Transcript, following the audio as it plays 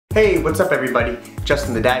Hey, what's up everybody?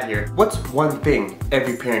 Justin the Dad here. What's one thing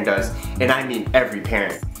every parent does? And I mean every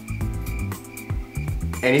parent.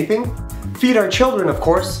 Anything? Feed our children, of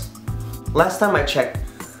course. Last time I checked,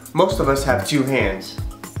 most of us have 2 hands.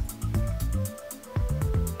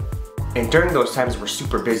 And during those times we're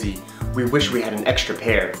super busy. We wish we had an extra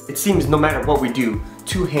pair. It seems no matter what we do,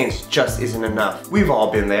 2 hands just isn't enough. We've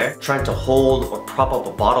all been there, trying to hold or prop up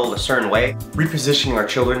a bottle a certain way, repositioning our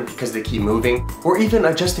children because they keep moving, or even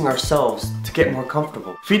adjusting ourselves to get more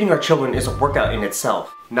comfortable. Feeding our children is a workout in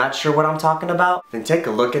itself. Not sure what I'm talking about? Then take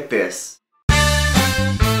a look at this.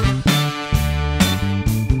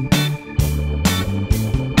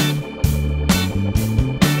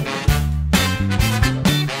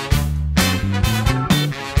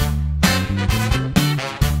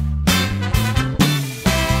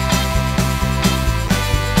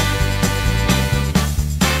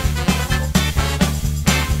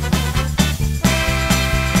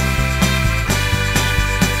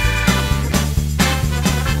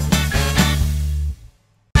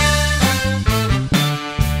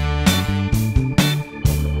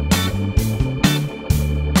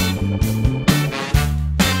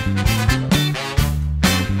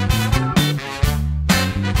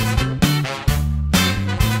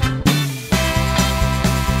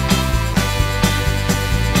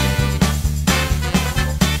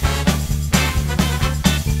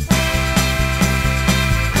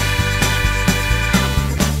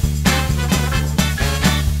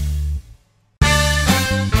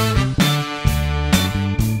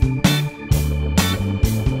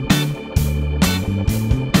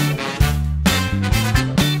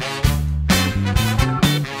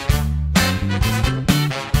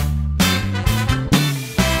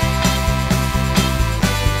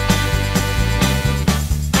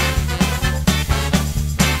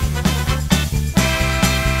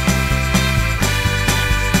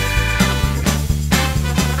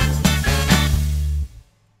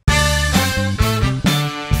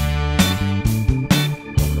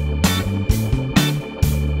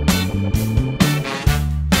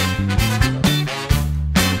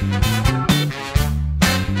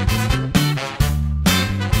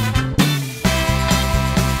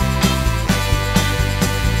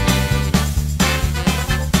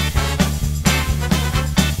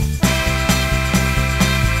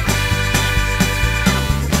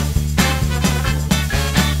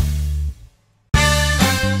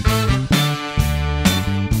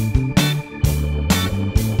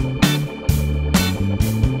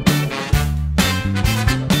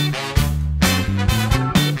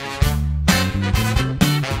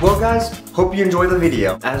 Well guys, hope you enjoyed the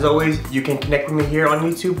video. As always, you can connect with me here on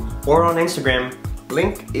YouTube or on Instagram.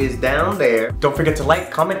 Link is down there. Don't forget to like,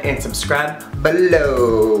 comment, and subscribe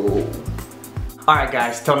below. Alright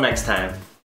guys, till next time.